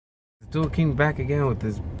still came back again with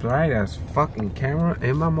this bright ass fucking camera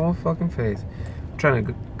in my motherfucking face. I'm trying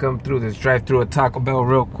to come through this drive-through at Taco Bell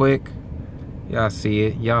real quick. Y'all see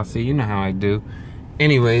it. Y'all see, you know how I do.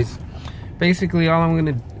 Anyways, basically all I'm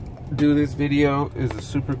gonna do this video is a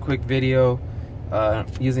super quick video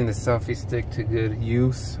using the selfie stick to good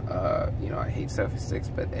use. You know, I hate selfie sticks,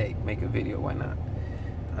 but hey, make a video, why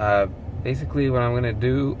not? Basically what I'm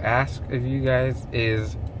gonna ask of you guys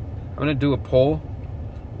is, I'm gonna do a poll.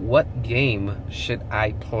 What game should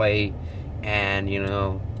I play and, you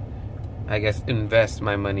know, I guess invest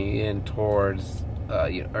my money in towards,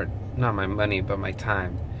 or not my money, but my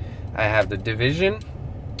time. I have The Division.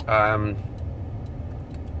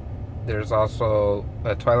 There's also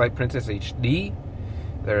Twilight Princess HD.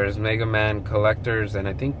 There's Mega Man Collectors, and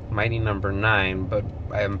I think Mighty Number 9, but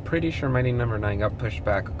I'm pretty sure Mighty Number 9 got pushed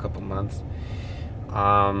back a couple months.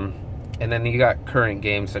 And then you got current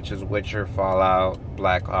games such as Witcher, Fallout,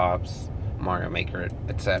 Black Ops, Mario Maker,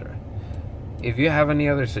 etc. If you have any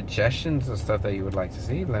other suggestions of stuff that you would like to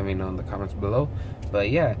see, let me know in the comments below.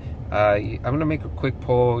 But yeah, I'm gonna make a quick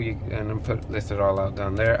poll and then list it all out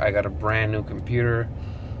down there. I got a brand new computer.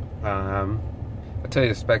 I'll tell you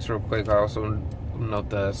the specs real quick. I also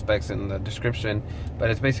note the specs in the description,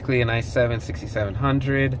 but it's basically an i7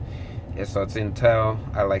 6700. So it's Intel.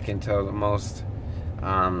 I like Intel the most.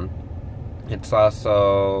 It's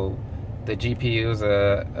also, the GPU is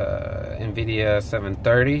a NVIDIA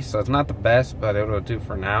 730, so it's not the best, but it'll do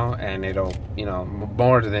for now, and it'll, you know,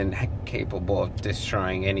 more than capable of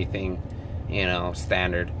destroying anything, you know,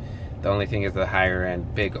 standard. The only thing is the higher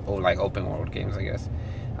end, big, like open world games, I guess.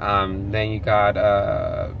 Then you got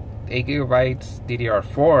 8 gigabytes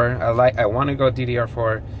DDR4. I want to go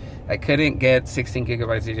DDR4. I couldn't get 16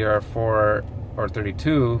 gigabytes DDR4 or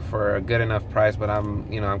 32 for a good enough price, but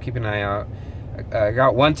I'm keeping an eye out. I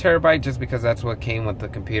got 1 terabyte just because that's what came with the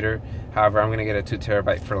computer. However, I'm gonna get a 2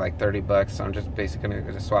 terabyte for like 30 bucks, so I'm just basically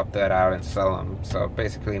gonna swap that out and sell them. So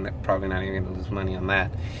basically probably not even gonna lose money on that.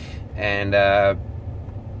 And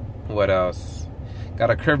what else? Got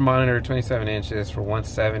a curved monitor, 27 inches for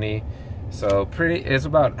 170. So it's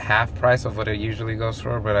about half price of what it usually goes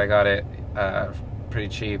for, but I got it pretty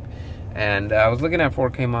cheap. And I was looking at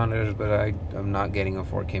 4K monitors, but I'm not getting a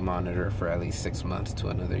 4K monitor for at least 6 months to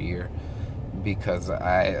another year, because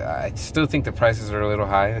I still think the prices are a little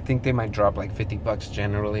high. I think they might drop like 50 bucks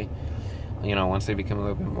generally, you know, once they become a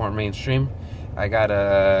little bit more mainstream. I got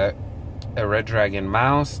a Red Dragon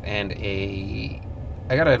mouse and I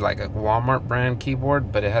got like a Walmart brand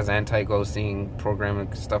keyboard, but it has anti-ghosting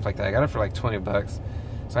programming, stuff like that. I got it for like 20 bucks.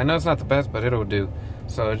 So I know it's not the best, but it'll do.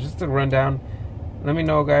 So just a rundown. Let me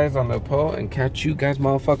know, guys, on the poll, and catch you guys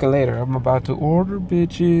motherfucker later. I'm about to order,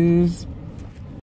 bitches.